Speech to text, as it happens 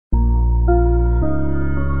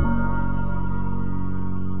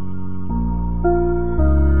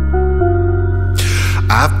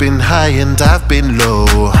been high and I've been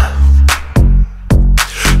low,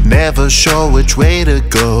 never sure which way to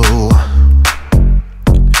go.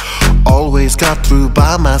 Always got through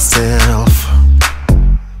by myself,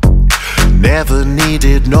 never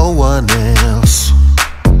needed no one else.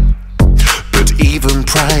 But even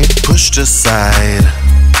pride pushed aside,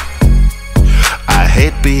 I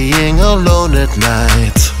hate being alone at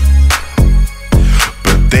night.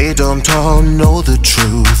 But they don't all know the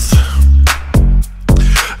truth,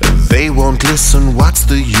 they won't listen, what's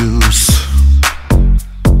the use?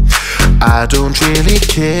 I don't really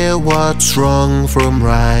care what's wrong from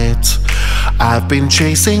right. I've been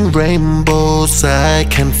chasing rainbows I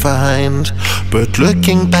can find, but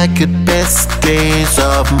looking back at best days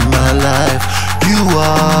of my life, you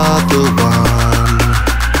are the one.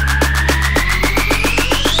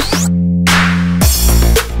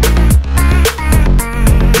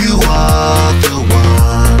 You are the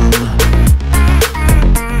one.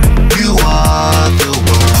 You are the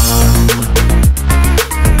one.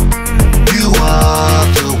 You are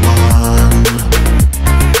the one.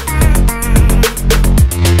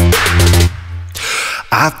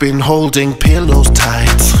 I've been holding pillows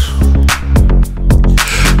tight,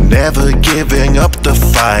 never giving up the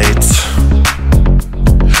fight.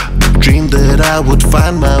 Dreamed that I would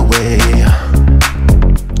find my way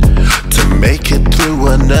to make it through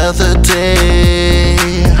another day.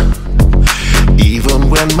 Even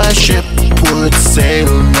when my ship would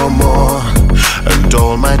sail no more, and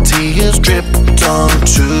all my tears dripped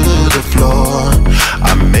onto the floor,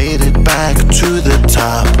 I made it back to the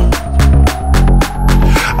top.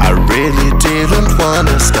 I really didn't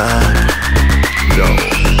wanna stop, no.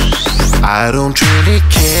 I don't really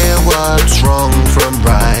care what's wrong from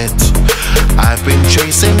right. I've been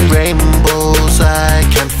chasing rainbows I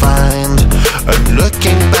can find, and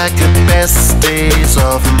looking back at best days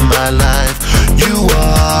of my life, you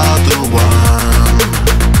are the one.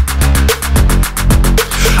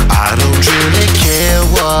 I don't really care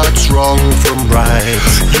what's wrong from right.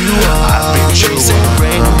 You are. I've been chasing